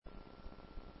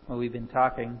Well, we've been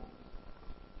talking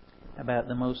about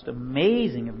the most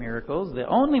amazing of miracles. The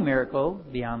only miracle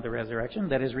beyond the resurrection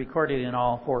that is recorded in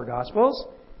all four Gospels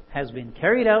has been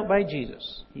carried out by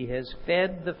Jesus. He has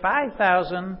fed the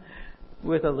 5,000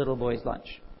 with a little boy's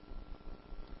lunch.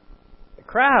 The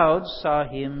crowds saw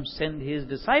him send his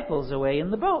disciples away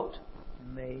in the boat.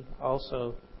 And they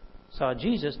also saw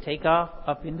Jesus take off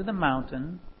up into the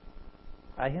mountain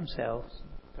by himself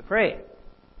to pray.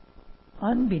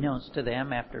 Unbeknownst to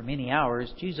them, after many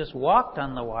hours, Jesus walked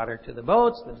on the water to the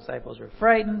boats. The disciples were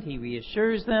frightened. He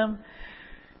reassures them.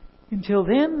 Until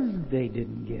then, they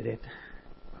didn't get it,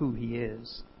 who he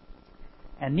is.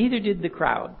 And neither did the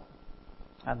crowd.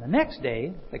 On the next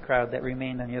day, the crowd that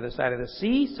remained on the other side of the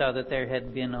sea saw that there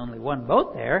had been only one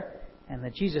boat there, and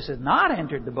that Jesus had not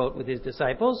entered the boat with his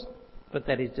disciples, but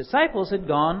that his disciples had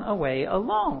gone away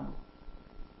alone.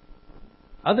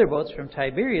 Other boats from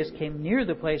Tiberias came near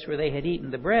the place where they had eaten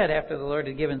the bread after the Lord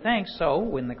had given thanks. So,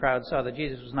 when the crowd saw that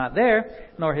Jesus was not there,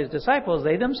 nor his disciples,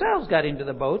 they themselves got into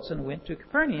the boats and went to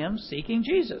Capernaum seeking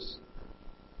Jesus.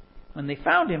 When they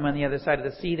found him on the other side of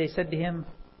the sea, they said to him,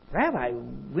 "Rabbi,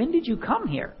 when did you come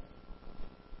here?"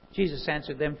 Jesus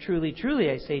answered them, "Truly,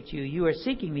 truly, I say to you, you are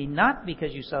seeking me not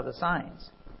because you saw the signs,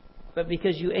 but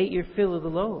because you ate your fill of the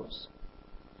loaves.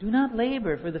 Do not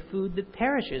labor for the food that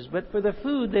perishes, but for the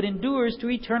food that endures to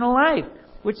eternal life,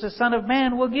 which the Son of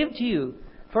Man will give to you.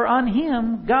 For on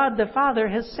him God the Father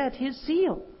has set his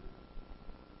seal."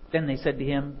 Then they said to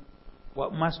him,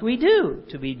 "What must we do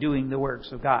to be doing the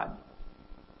works of God?"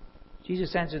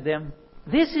 Jesus answered them,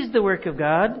 "This is the work of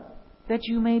God, that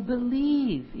you may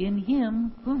believe in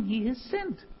him whom he has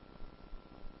sent."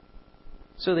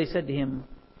 So they said to him,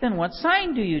 "Then what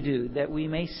sign do you do, that we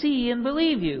may see and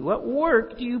believe you? What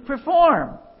work do you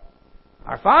perform?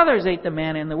 Our fathers ate the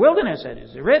manna in the wilderness, as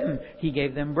is written, he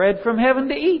gave them bread from heaven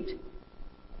to eat."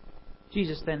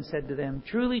 Jesus then said to them,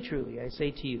 "Truly, truly, I say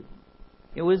to you,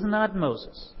 it was not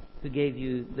Moses who gave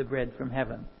you the bread from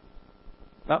heaven,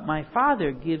 but my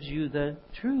Father gives you the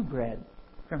true bread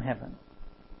from heaven.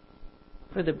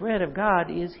 For the bread of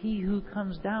God is he who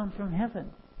comes down from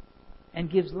heaven and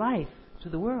gives life to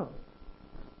the world."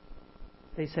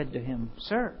 They said to him,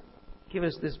 "Sir, give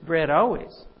us this bread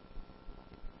always."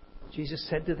 Jesus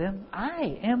said to them,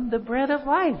 "I am the bread of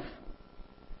life.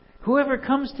 Whoever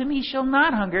comes to me shall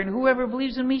not hunger, and whoever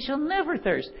believes in me shall never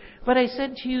thirst. But I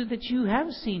said to you that you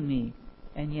have seen me,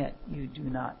 and yet you do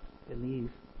not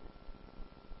believe.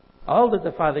 All that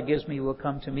the Father gives me will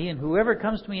come to me, and whoever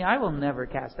comes to me I will never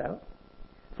cast out.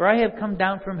 For I have come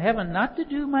down from heaven not to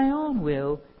do my own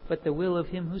will, but the will of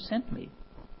him who sent me.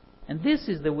 And this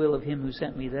is the will of him who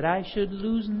sent me, that I should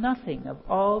lose nothing of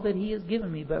all that he has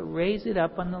given me, but raise it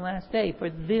up on the last day. For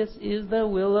this is the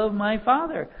will of my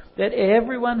Father, that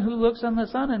everyone who looks on the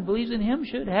Son and believes in him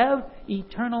should have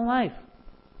eternal life.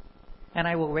 And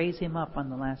I will raise him up on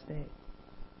the last day."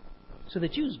 So the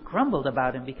Jews grumbled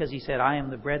about him because he said, "I am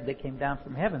the bread that came down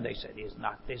from heaven." They said, "Is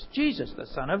not this Jesus, the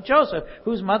son of Joseph,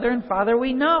 whose mother and father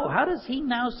we know? How does he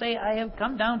now say, 'I have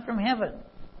come down from heaven'?"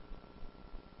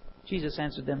 Jesus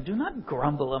answered them, "Do not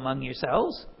grumble among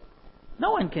yourselves.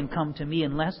 No one can come to me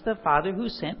unless the Father who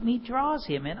sent me draws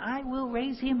him, and I will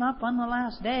raise him up on the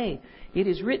last day. It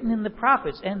is written in the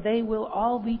prophets, and they will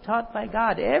all be taught by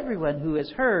God. Everyone who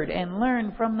has heard and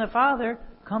learned from the Father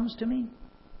comes to me.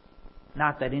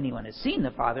 Not that anyone has seen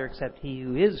the Father, except he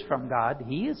who is from God.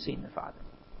 He has seen the Father.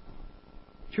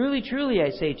 Truly, truly,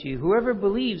 I say to you, whoever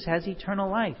believes has eternal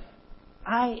life.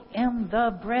 I am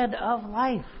the bread of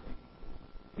life.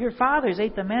 Your fathers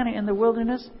ate the manna in the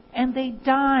wilderness, and they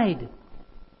died.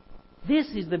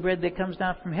 This is the bread that comes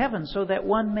down from heaven, so that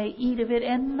one may eat of it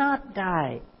and not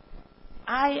die.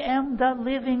 I am the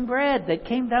living bread that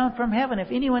came down from heaven.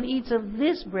 If anyone eats of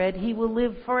this bread, he will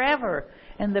live forever.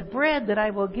 And the bread that I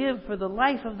will give for the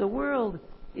life of the world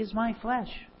is my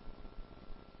flesh."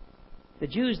 The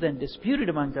Jews then disputed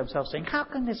among themselves, saying, "How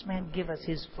can this man give us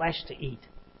his flesh to eat?"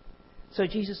 So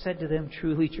Jesus said to them,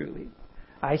 "Truly, truly,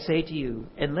 I say to you,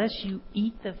 unless you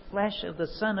eat the flesh of the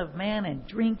Son of Man and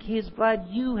drink his blood,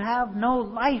 you have no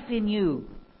life in you.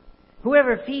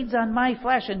 Whoever feeds on my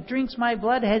flesh and drinks my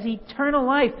blood has eternal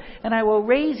life, and I will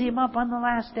raise him up on the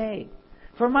last day.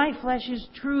 For my flesh is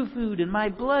true food, and my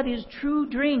blood is true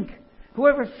drink.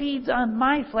 Whoever feeds on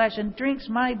my flesh and drinks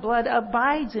my blood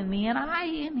abides in me, and I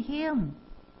in him.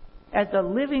 As the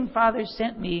living Father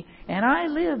sent me, and I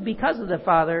live because of the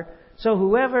Father, so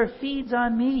whoever feeds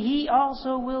on me, he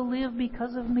also will live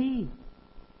because of me.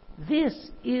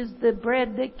 This is the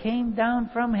bread that came down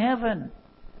from heaven,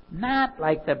 not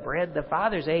like the bread the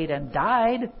fathers ate and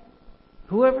died.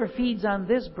 Whoever feeds on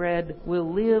this bread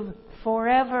will live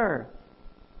forever."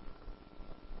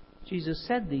 Jesus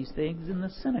said these things in the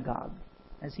synagogue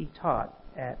as he taught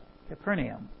at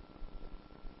Capernaum.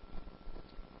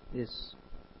 This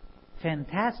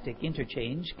fantastic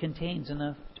interchange contains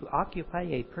enough to occupy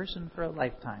a person for a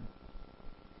lifetime.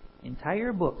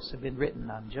 Entire books have been written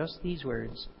on just these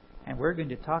words, and we're going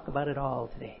to talk about it all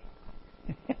today.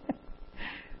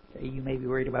 Okay, you may be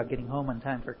worried about getting home on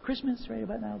time for Christmas right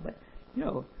about now, but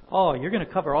you're going to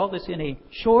cover all this in a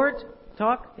short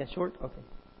talk? Yeah, short? Okay.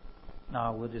 No,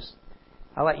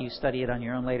 I'll let you study it on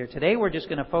your own later. Today we're just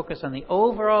going to focus on the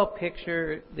overall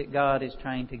picture that God is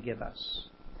trying to give us.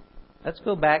 Let's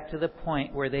go back to the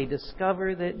point where they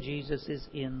discover that Jesus is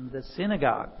in the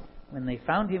synagogue. When they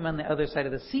found him on the other side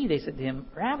of the sea, they said to him,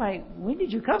 "Rabbi, when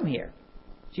did you come here?"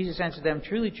 Jesus answered them,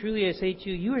 "Truly, truly, I say to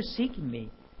you, you are seeking me,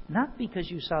 not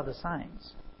because you saw the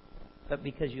signs, but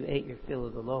because you ate your fill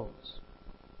of the loaves."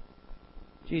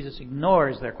 Jesus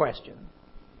ignores their question.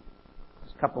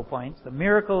 There's a couple points. The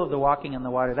miracle of the walking on the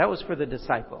water, that was for the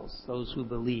disciples, those who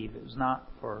believe. It was not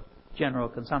for general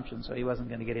consumption, so he wasn't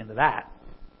going to get into that.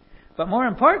 But more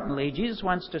importantly, Jesus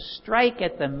wants to strike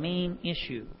at the main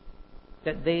issue,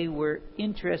 that they were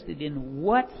interested in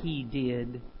what he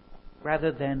did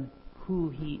rather than who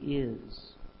he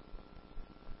is.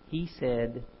 He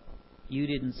said, "You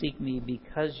didn't seek me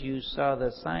because you saw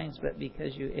the signs, but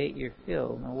because you ate your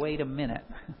fill." Now wait a minute.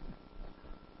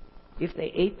 If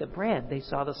they ate the bread, they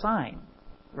saw the sign,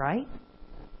 right?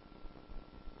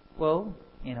 Well,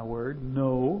 in a word,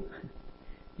 no.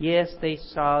 Yes, they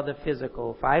saw the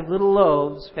physical. 5 little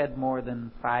loaves fed more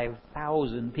than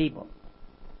 5,000 people.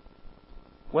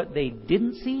 What they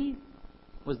didn't see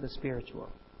was the spiritual.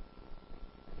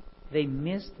 They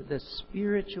missed the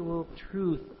spiritual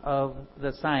truth of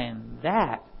the sign.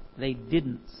 That they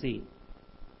didn't see.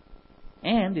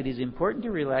 And it is important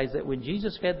to realize that when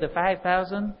Jesus fed the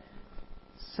 5,000,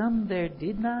 some there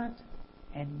did not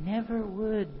and never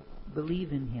would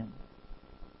believe in him.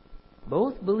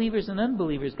 Both believers and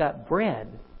unbelievers got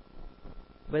bread,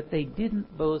 but they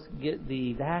didn't both get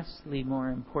the vastly more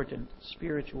important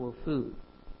spiritual food.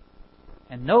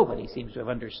 And nobody seems to have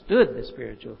understood the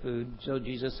spiritual food. So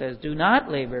Jesus says, "Do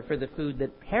not labor for the food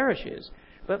that perishes,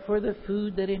 but for the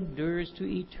food that endures to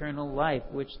eternal life,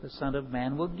 which the Son of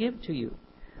Man will give to you.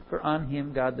 For on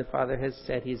him God the Father has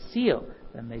set his seal."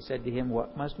 Then they said to him,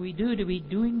 "What must we do to be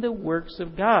doing the works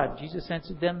of God?" Jesus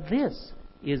answered them, "This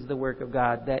is the work of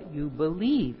God, that you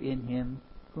believe in him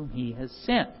whom he has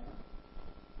sent."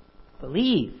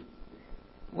 Believe.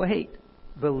 Wait,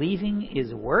 believing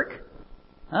is work?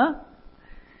 Huh?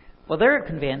 Well, they're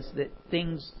convinced that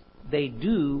things they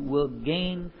do will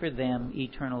gain for them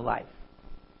eternal life.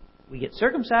 We get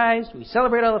circumcised, we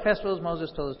celebrate all the festivals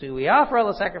Moses told us to, we offer all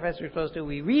the sacrifices we're supposed to,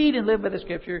 we read and live by the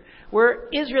Scripture. We're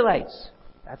Israelites.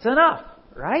 That's enough,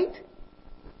 right?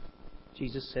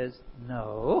 Jesus says,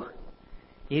 no.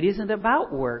 It isn't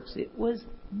about works. It was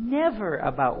never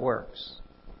about works.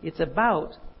 It's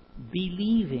about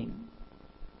believing.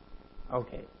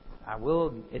 Okay, I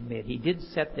will admit, he did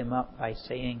set them up by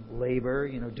saying labor,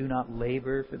 do not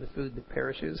labor for the food that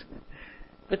perishes.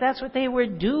 But that's what they were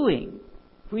doing.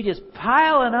 If we just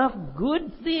pile enough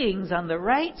good things on the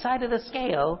right side of the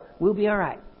scale, we'll be all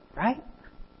right. Right?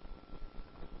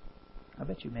 I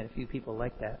bet you met a few people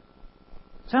like that.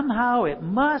 Somehow it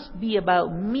must be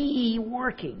about me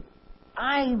working.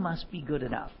 I must be good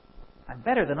enough. I'm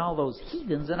better than all those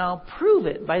heathens, and I'll prove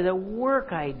it by the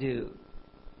work I do.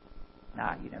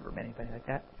 Nah, you never met anybody like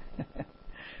that.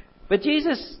 But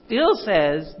Jesus still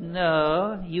says,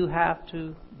 no, you have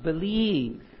to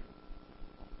believe.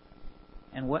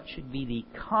 And what should be the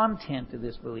content of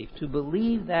this belief? To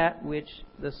believe that which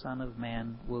the Son of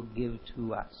Man will give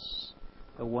to us.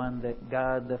 The one that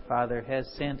God the Father has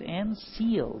sent and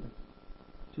sealed.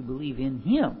 To believe in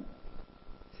him.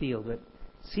 Sealed, but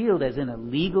sealed as in a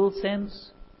legal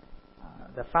sense.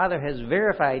 The Father has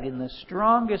verified in the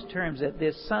strongest terms that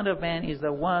this Son of Man is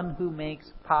the one who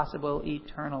makes possible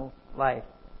eternal life.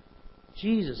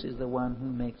 Jesus is the one who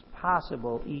makes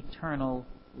possible eternal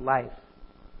life.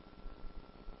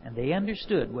 And they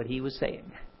understood what he was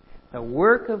saying. The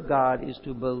work of God is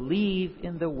to believe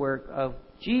in the work of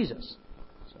Jesus.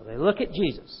 So they look at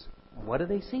Jesus. And what do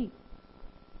they see?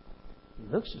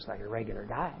 He looks just like a regular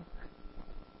guy.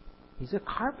 He's a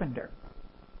carpenter,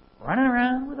 running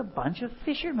around with a bunch of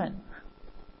fishermen.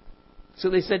 So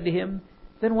they said to him,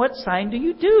 then what sign do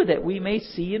you do that we may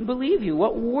see and believe you?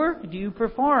 What work do you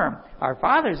perform? Our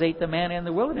fathers ate the manna in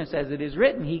the wilderness, as it is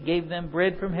written. He gave them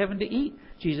bread from heaven to eat.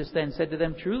 Jesus then said to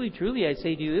them, truly, truly, I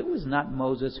say to you, it was not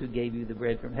Moses who gave you the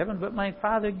bread from heaven, but my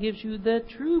Father gives you the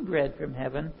true bread from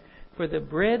heaven. For the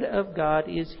bread of God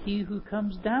is he who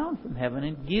comes down from heaven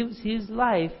and gives his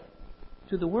life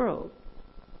to the world.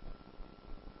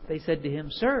 They said to him,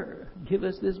 "Sir, give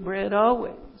us this bread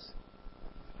always."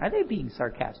 Are they being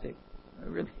sarcastic?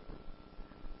 Really?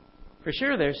 For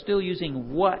sure, they're still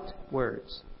using what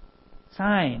words?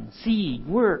 Sign, see,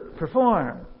 work,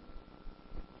 perform.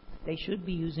 They should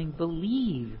be using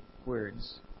believe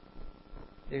words.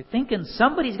 They're thinking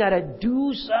somebody's got to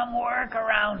do some work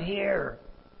around here.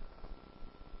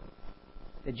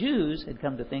 The Jews had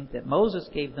come to think that Moses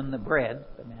gave them the bread,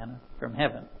 the manna, from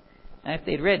heaven. And if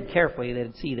they'd read carefully,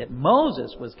 they'd see that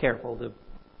Moses was careful to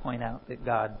point out that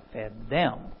God fed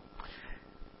them.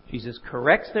 Jesus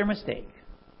corrects their mistake.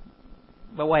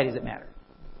 But why does it matter?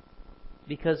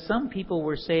 Because some people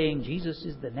were saying Jesus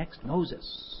is the next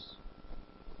Moses.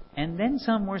 And then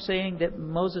some were saying that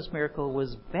Moses' miracle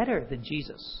was better than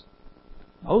Jesus.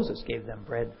 Moses gave them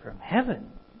bread from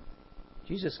heaven.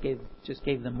 Jesus just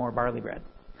gave them more barley bread.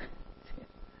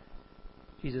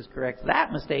 Jesus corrects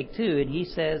that mistake too, and he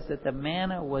says that the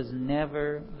manna was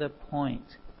never the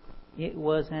point. It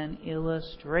was an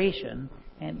illustration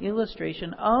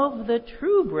of the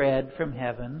true bread from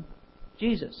heaven,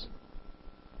 Jesus.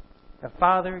 The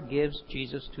Father gives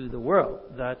Jesus to the world,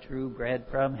 the true bread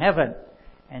from heaven.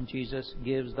 And Jesus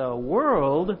gives the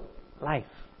world life.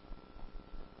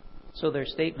 So their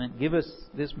statement, "Give us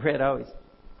this bread always."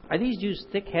 Are these Jews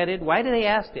thick-headed? Why do they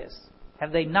ask this?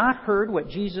 Have they not heard what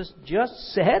Jesus just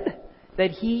said?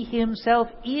 That He Himself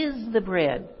is the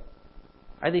bread.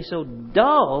 Are they so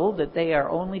dull that they are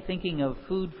only thinking of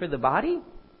food for the body?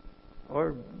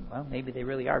 Or, well, maybe they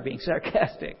really are being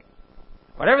sarcastic.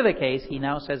 Whatever the case, He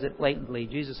now says it blatantly.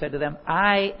 Jesus said to them,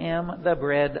 "I am the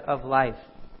bread of life.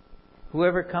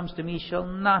 Whoever comes to me shall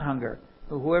not hunger,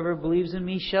 but whoever believes in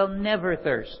me shall never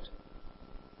thirst."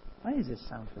 Why does this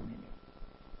sound familiar?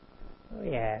 Oh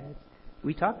yeah,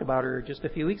 we talked about her just a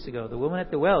few weeks ago. The woman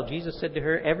at the well, Jesus said to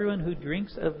her, "Everyone who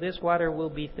drinks of this water will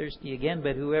be thirsty again,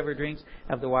 but whoever drinks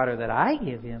of the water that I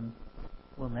give him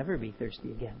will never be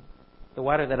thirsty again. The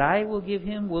water that I will give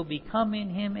him will become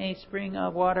in him a spring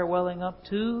of water welling up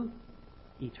to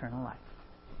eternal life."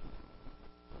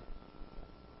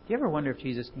 Do you ever wonder if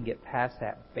Jesus can get past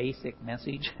that basic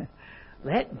message?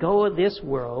 Let go of this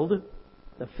world,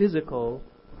 the physical,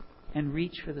 and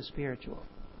reach for the spiritual.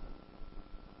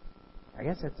 I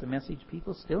guess that's the message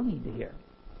people still need to hear.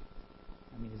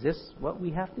 I mean, is this what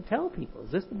we have to tell people?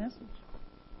 Is this the message?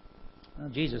 Well,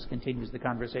 Jesus continues the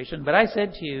conversation. "But I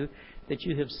said to you that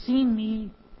you have seen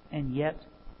me and yet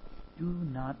do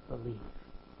not believe."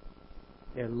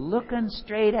 They're looking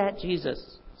straight at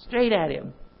Jesus, straight at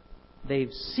Him.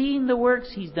 They've seen the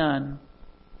works He's done.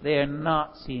 They are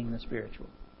not seeing the spiritual.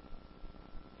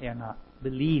 They are not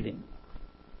believing.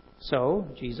 So,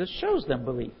 Jesus shows them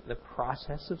belief, the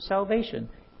process of salvation.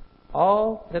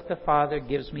 "All that the Father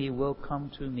gives me will come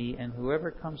to me, and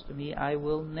whoever comes to me I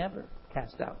will never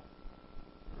cast out."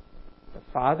 The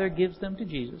Father gives them to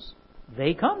Jesus.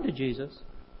 They come to Jesus.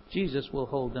 Jesus will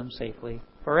hold them safely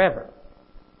forever.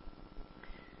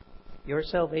 Your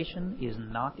salvation is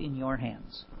not in your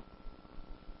hands.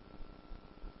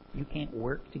 You can't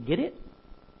work to get it.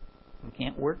 You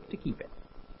can't work to keep it.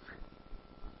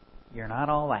 You're not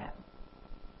all that.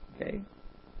 Okay?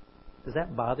 Does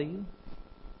that bother you?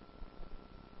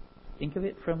 Think of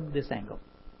it from this angle.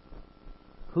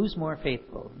 Who's more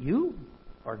faithful, you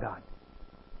or God?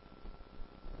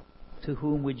 To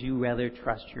whom would you rather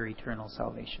trust your eternal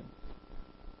salvation?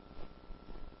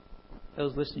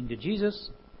 Those listening to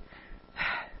Jesus,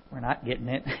 we're not getting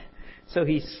it. So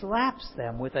He slaps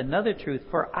them with another truth.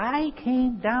 "For I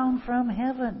came down from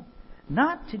heaven,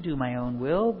 not to do my own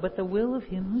will, but the will of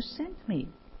Him who sent me."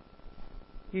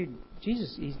 Here,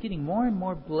 Jesus, He's getting more and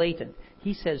more blatant.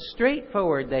 He says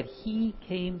straightforward that He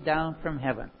came down from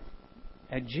heaven.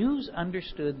 Now, Jews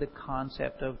understood the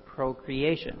concept of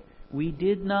procreation. We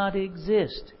did not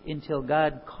exist until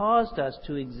God caused us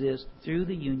to exist through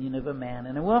the union of a man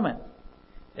and a woman.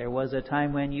 There was a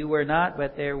time when you were not,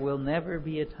 but there will never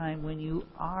be a time when you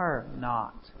are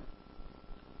not.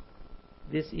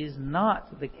 This is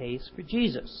not the case for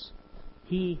Jesus.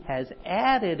 He has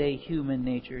added a human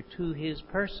nature to His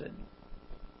person.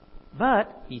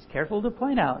 But He's careful to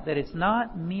point out that it's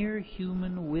not mere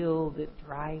human will that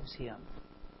drives Him.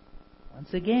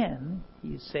 Once again,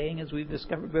 He's saying, as we've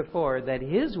discovered before, that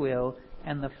His will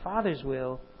and the Father's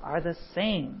will are the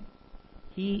same.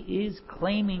 He is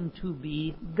claiming to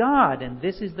be God, and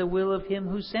this is the will of Him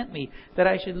who sent me, that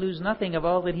I should lose nothing of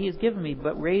all that He has given me,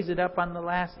 but raise it up on the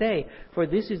last day. For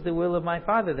this is the will of my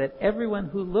Father, that everyone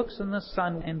who looks on the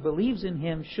Son and believes in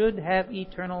Him should have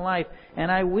eternal life, and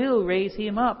I will raise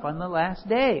him up on the last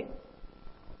day.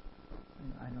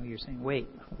 I know you're saying, wait,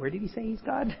 where did He say He's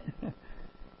God?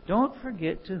 Don't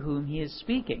forget to whom he is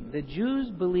speaking. The Jews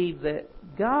believed that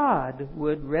God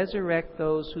would resurrect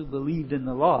those who believed in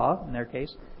the law, in their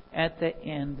case, at the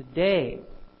end day.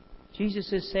 Jesus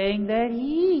is saying that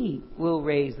He will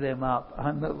raise them up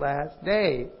on the last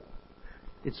day.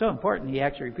 It's so important He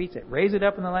actually repeats it. Raise it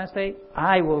up on the last day.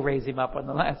 I will raise him up on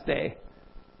the last day.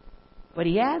 But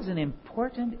He adds an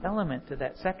important element to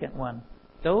that second one.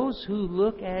 Those who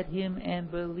look at Him and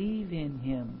believe in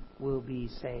Him will be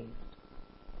saved.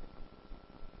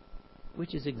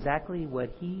 Which is exactly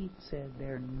what He said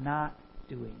they're not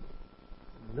doing.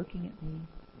 Looking at me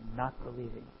and not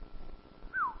believing.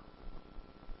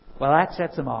 Well, that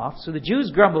sets Him off. So the Jews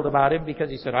grumbled about Him because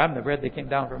He said, I'm the bread that came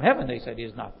down from heaven. They said, He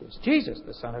is not this Jesus,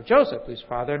 the son of Joseph, whose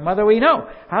father and mother we know.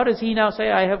 How does He now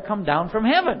say, I have come down from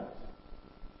heaven?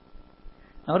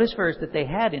 Notice first that they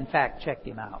had in fact checked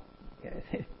Him out.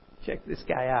 Okay? Checked this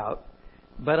guy out,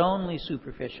 but only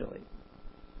superficially.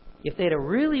 If they'd have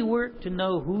really worked to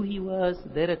know who He was,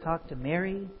 they'd have talked to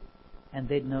Mary, and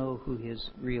they'd know who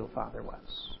His real father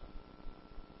was.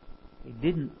 They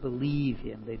didn't believe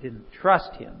Him. They didn't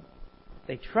trust Him.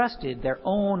 They trusted their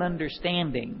own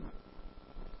understanding.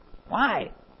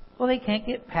 Why? Well, they can't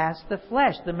get past the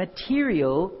flesh, the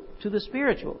material, to the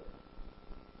spiritual.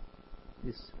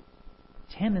 This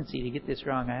tendency to get this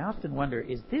wrong, I often wonder,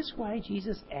 is this why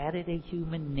Jesus added a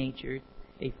human nature,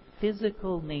 a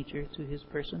physical nature to His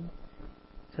person?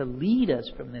 To lead us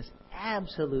from this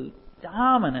absolute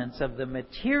dominance of the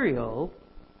material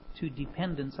to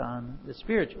dependence on the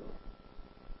spiritual.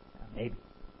 Now, maybe.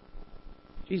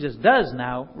 Jesus does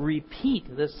now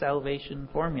repeat the salvation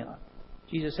formula.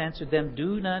 Jesus answered them,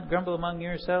 Do not grumble among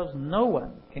yourselves. No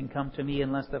one can come to me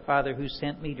unless the Father who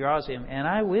sent me draws him, and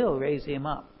I will raise him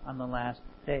up on the last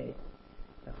day.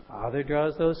 The Father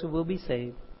draws those who will be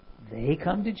saved. They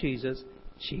come to Jesus.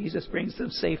 Jesus brings them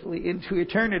safely into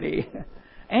eternity.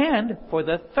 And for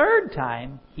the third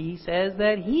time, He says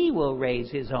that He will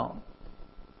raise His own.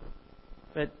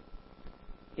 But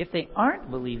if they aren't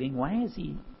believing, why is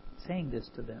He saying this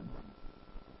to them?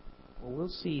 Well, we'll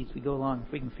see as we go along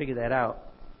if we can figure that out.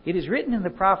 It is written in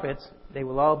the prophets, they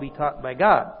will all be taught by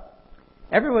God.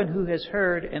 Everyone who has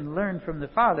heard and learned from the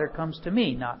Father comes to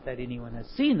me. Not that anyone has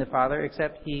seen the Father,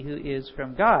 except he who is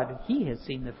from God. He has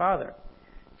seen the Father.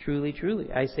 Truly,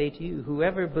 truly, I say to you,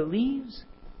 whoever believes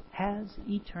has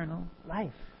eternal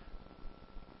life.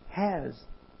 Has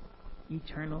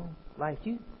eternal life.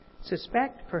 Do you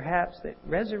suspect perhaps that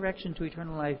resurrection to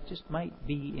eternal life just might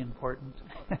be important?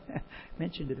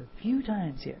 Mentioned it a few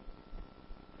times here.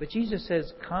 But Jesus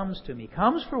says, comes to me.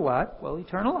 Comes for what? Well,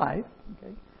 eternal life.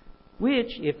 Okay.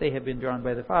 Which, if they have been drawn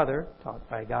by the Father, taught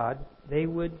by God, they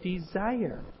would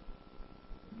desire.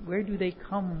 Where do they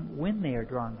come when they are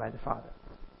drawn by the Father?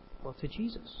 Well, to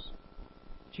Jesus.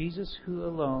 Jesus who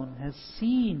alone has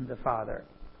seen the Father.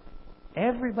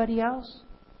 Everybody else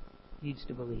needs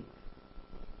to believe.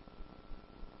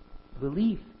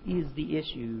 Belief is the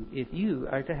issue if you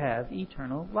are to have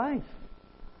eternal life.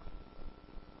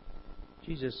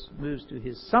 Jesus moves to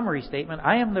His summary statement,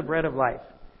 I am the bread of life.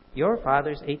 Your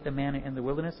fathers ate the manna in the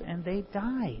wilderness and they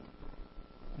died.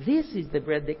 This is the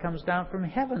bread that comes down from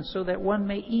heaven so that one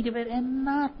may eat of it and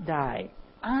not die.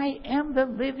 I am the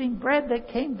living bread that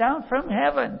came down from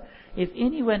heaven. If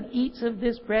anyone eats of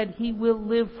this bread, he will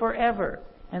live forever.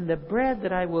 And the bread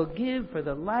that I will give for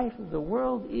the life of the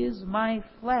world is my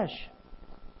flesh.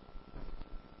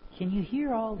 Can you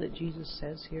hear all that Jesus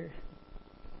says here?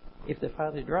 If the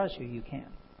Father draws you, you can.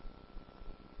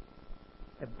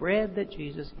 The bread that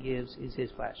Jesus gives is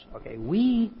His flesh. Okay,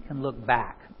 we can look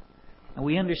back and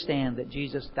we understand that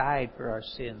Jesus died for our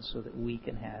sins so that we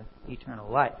can have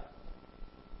eternal life.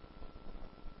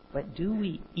 But do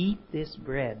we eat this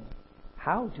bread?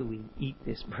 How do we eat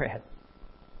this bread?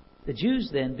 The Jews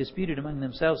then disputed among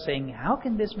themselves, saying, How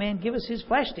can this man give us his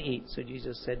flesh to eat? So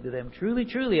Jesus said to them, Truly,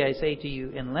 truly, I say to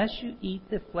you, unless you eat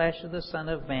the flesh of the Son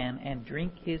of Man and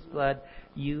drink His blood,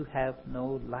 you have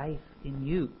no life in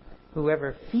you.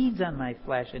 Whoever feeds on my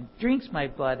flesh and drinks my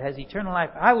blood has eternal life.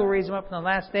 I will raise him up on the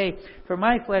last day. For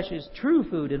my flesh is true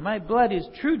food, and my blood is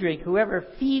true drink. Whoever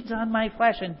feeds on my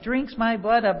flesh and drinks my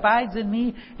blood abides in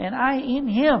me, and I in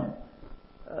him.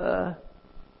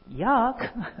 Yuck.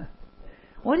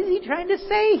 What is He trying to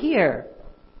say here?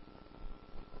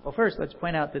 Well, first, let's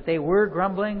point out that they were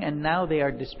grumbling, and now they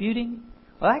are disputing.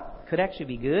 Well, that could actually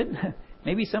be good.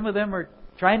 Maybe some of them are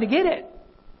trying to get it.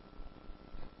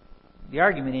 The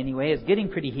argument, anyway, is getting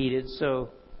pretty heated. So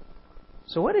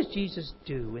what does Jesus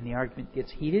do when the argument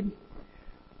gets heated?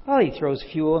 Well, He throws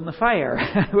fuel in the fire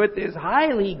with this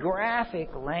highly graphic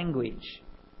language.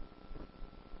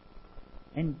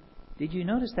 And Did you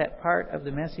notice that part of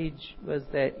the message was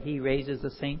that He raises the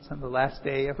saints on the last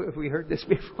day? Have we heard this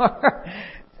before?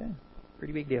 It's a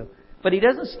pretty big deal. But He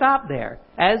doesn't stop there.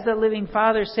 As the living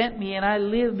Father sent me, and I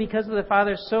live because of the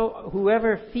Father, so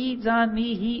whoever feeds on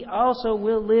me, he also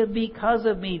will live because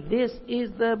of me. This is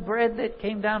the bread that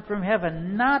came down from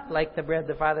heaven, not like the bread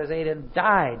the fathers ate and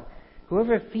died.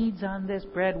 Whoever feeds on this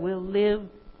bread will live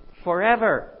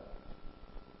forever.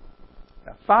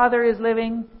 The Father is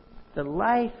living. The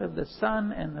life of the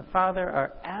Son and the Father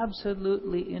are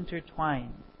absolutely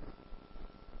intertwined.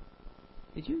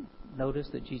 Did you notice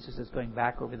that Jesus is going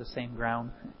back over the same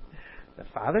ground? The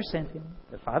Father sent Him.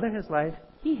 The Father has life.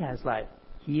 He has life.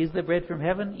 He is the bread from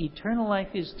heaven. Eternal life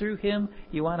is through Him.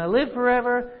 You want to live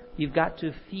forever? You've got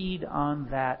to feed on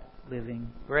that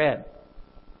living bread.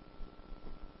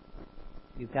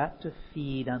 You've got to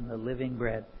feed on the living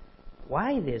bread.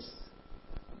 Why this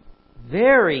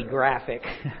very graphic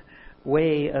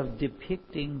way of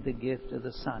depicting the gift of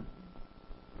the Son?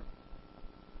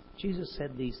 Jesus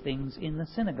said these things in the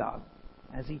synagogue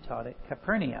as He taught at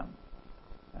Capernaum.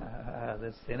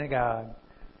 The synagogue.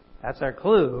 That's our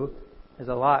clue. There's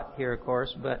a lot here, of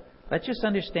course, but let's just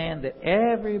understand that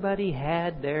everybody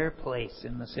had their place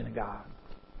in the synagogue.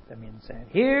 The men sat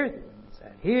here, the women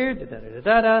sat here,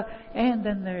 da-da-da-da-da, and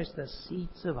then there's the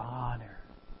seats of honor.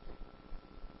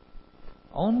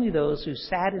 Only those who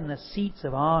sat in the seats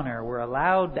of honor were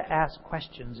allowed to ask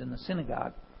questions in the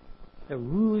synagogue. The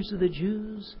rulers of the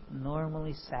Jews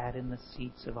normally sat in the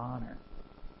seats of honor.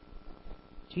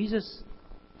 Jesus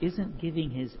isn't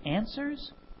giving His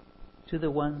answers to the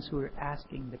ones who are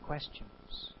asking the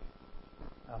questions.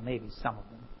 Well, maybe some of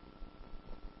them.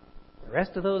 The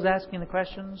rest of those asking the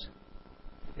questions,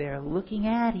 they're looking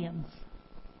at Him,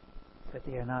 but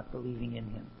they are not believing in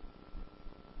Him.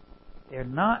 They're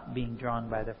not being drawn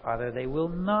by the Father. They will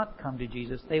not come to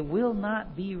Jesus. They will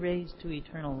not be raised to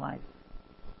eternal life.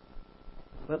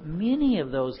 But many of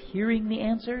those hearing the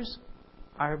answers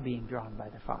are being drawn by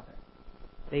the Father.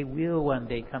 They will one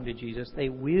day come to Jesus. They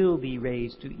will be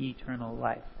raised to eternal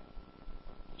life.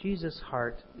 Jesus'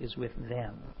 heart is with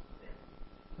them.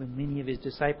 When many of His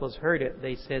disciples heard it,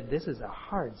 they said, "This is a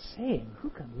hard saying. Who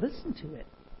can listen to it?"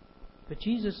 But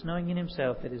Jesus, knowing in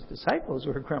Himself that His disciples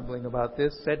were grumbling about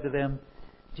this, said to them,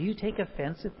 "Do you take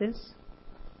offense at this?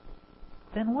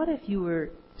 Then what if you were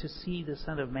to see the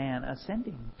Son of Man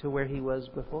ascending to where He was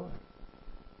before?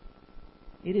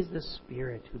 It is the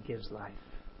Spirit who gives life.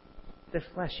 The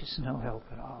flesh is no help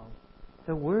at all.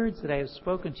 The words that I have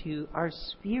spoken to you are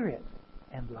spirit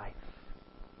and life."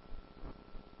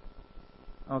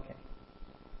 Okay.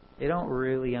 They don't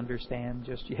really understand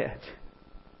just yet.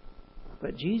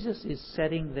 But Jesus is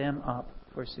setting them up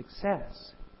for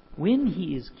success. When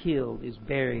He is killed, is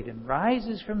buried, and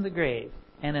rises from the grave,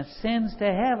 and ascends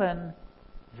to heaven,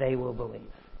 they will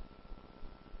believe.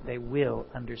 They will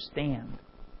understand.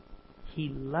 He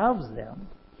loves them.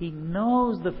 He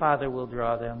knows the Father will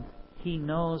draw them. He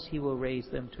knows He will raise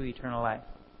them to eternal life.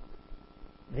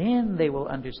 Then they will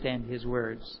understand His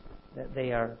words, that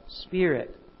they are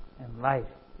spirit and life.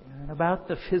 They aren't about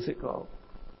the physical.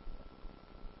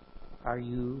 Are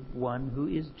you one who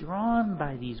is drawn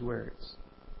by these words?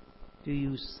 Do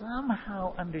you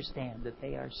somehow understand that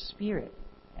they are spirit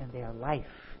and they are life?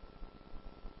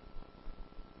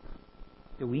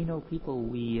 Do we know people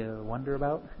we wonder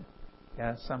about?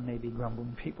 Yeah, some may be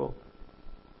grumbling people.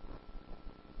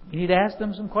 You need to ask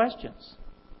them some questions.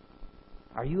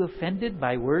 Are you offended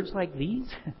by words like these?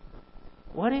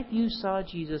 What if you saw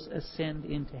Jesus ascend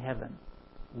into heaven?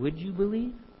 Would you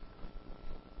believe?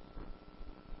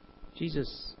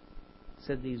 Jesus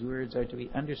said these words are to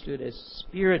be understood as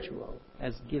spiritual,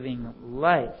 as giving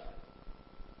life.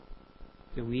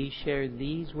 Do we share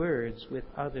these words with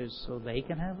others so they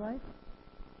can have life?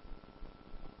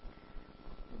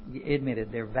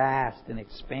 Admitted, they're vast and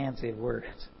expansive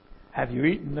words. Have you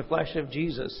eaten the flesh of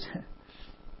Jesus?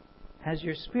 Has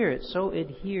your spirit so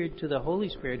adhered to the Holy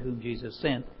Spirit whom Jesus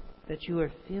sent that you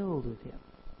are filled with Him?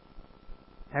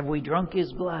 Have we drunk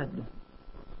His blood?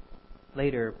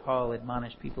 Later, Paul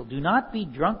admonished people, do not be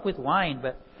drunk with wine,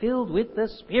 but filled with the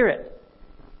Spirit.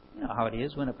 You know how it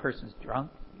is when a person's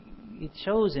drunk. It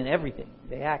shows in everything.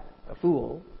 They act a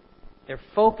fool. They're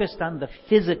focused on the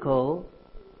physical.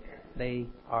 They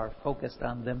are focused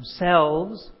on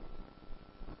themselves.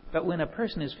 But when a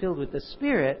person is filled with the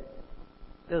Spirit,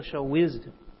 they'll show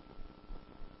wisdom.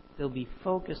 They'll be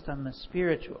focused on the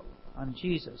spiritual, on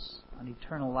Jesus, on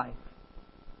eternal life.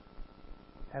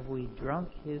 Have we drunk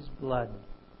His blood?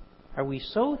 Are we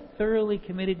so thoroughly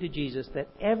committed to Jesus that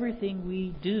everything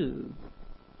we do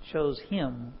shows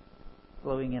Him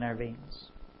flowing in our veins?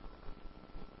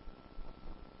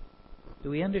 Do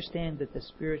we understand that the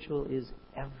spiritual is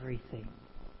everything?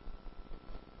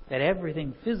 That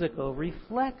everything physical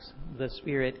reflects the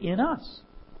Spirit in us.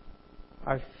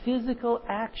 Our physical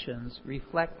actions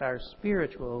reflect our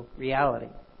spiritual reality.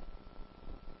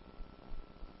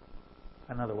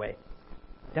 Another way.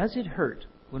 Does it hurt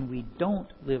when we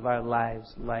don't live our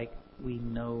lives like we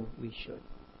know we should?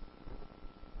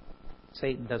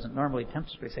 Satan doesn't normally tempt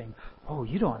us by saying, oh,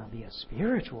 you don't want to be a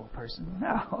spiritual person.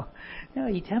 No.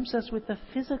 No, he tempts us with the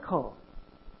physical.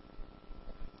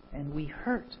 And we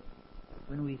hurt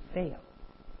when we fail.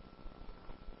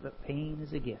 But pain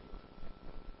is a gift.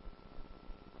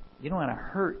 You don't want to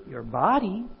hurt your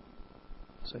body,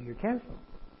 so you're careful.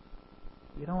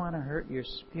 You don't want to hurt your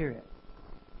spirit,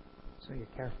 so you're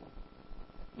careful.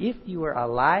 If you are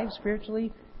alive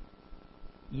spiritually,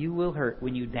 you will hurt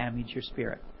when you damage your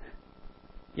spirit.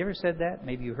 You ever said that?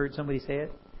 Maybe you heard somebody say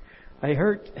it. I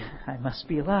hurt. I must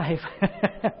be alive.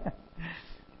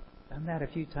 Done that a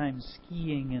few times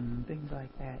skiing and things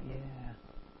like that. Yeah.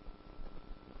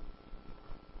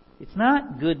 It's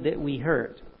not good that we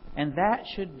hurt. And that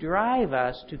should drive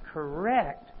us to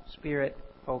correct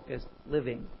spirit-focused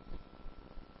living.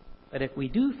 But if we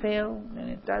do fail, and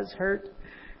it does hurt,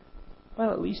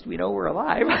 well, at least we know we're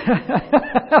alive.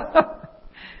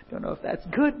 Don't know if that's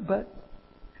good, but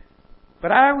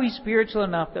are we spiritual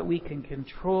enough that we can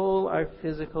control our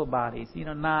physical bodies?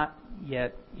 Not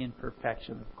yet in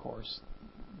perfection, of course.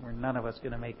 We're none of us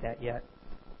going to make that yet.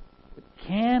 But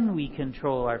can we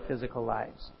control our physical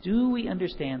lives? Do we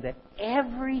understand that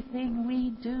everything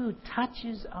we do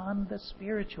touches on the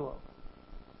spiritual?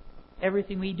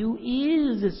 Everything we do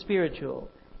is spiritual.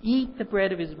 Eat the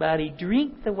bread of His body,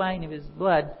 drink the wine of His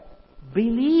blood,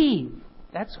 believe.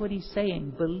 That's what He's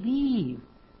saying. Believe,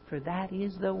 for that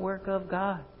is the work of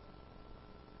God.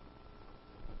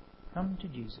 Come to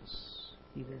Jesus.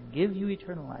 He will give you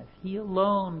eternal life. He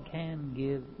alone can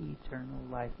give eternal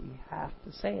life. We have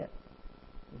to say it.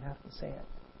 We have to say it.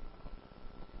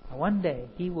 One day,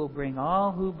 He will bring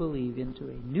all who believe into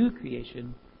a new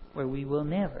creation where we will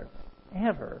never,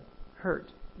 ever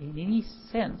hurt in any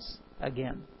sense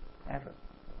again. Ever.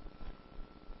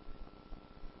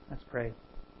 Let's pray.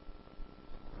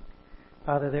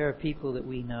 Father, there are people that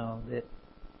we know that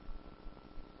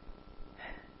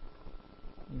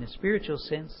in a spiritual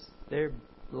sense, they're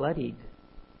bloodied.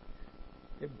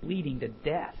 They're bleeding to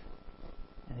death.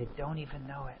 And they don't even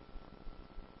know it.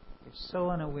 They're so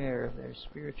unaware of their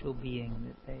spiritual being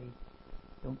that they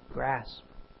don't grasp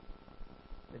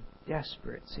the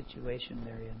desperate situation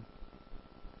they're in.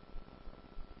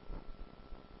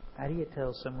 How do you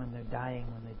tell someone they're dying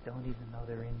when they don't even know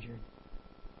they're injured?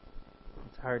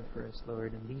 It's hard for us,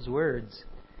 Lord, and these words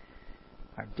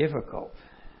are difficult.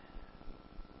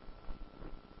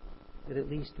 But at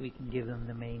least we can give them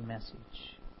the main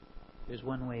message. There's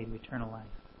one way to eternal life.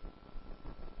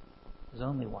 There's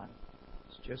only one.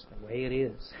 It's just the way it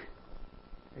is.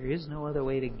 There is no other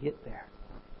way to get there.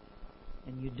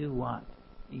 And you do want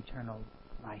eternal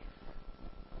life.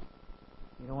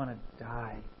 You don't want to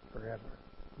die forever.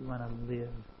 You want to live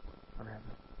forever.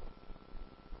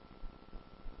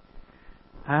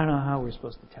 I don't know how we're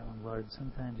supposed to tell them, Lord.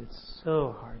 Sometimes it's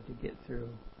so hard to get through.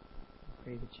 I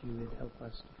pray that you would help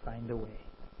us to find a way.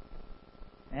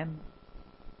 And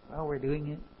while we're doing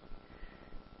it,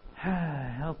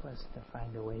 help us to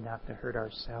find a way not to hurt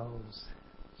ourselves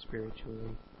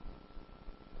spiritually.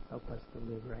 Help us to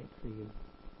live right for you.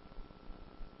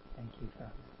 Thank you,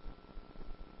 Father.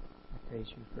 I praise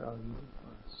you for all you do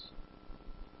for us.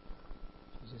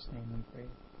 In Jesus' name we pray.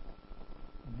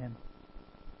 Amen.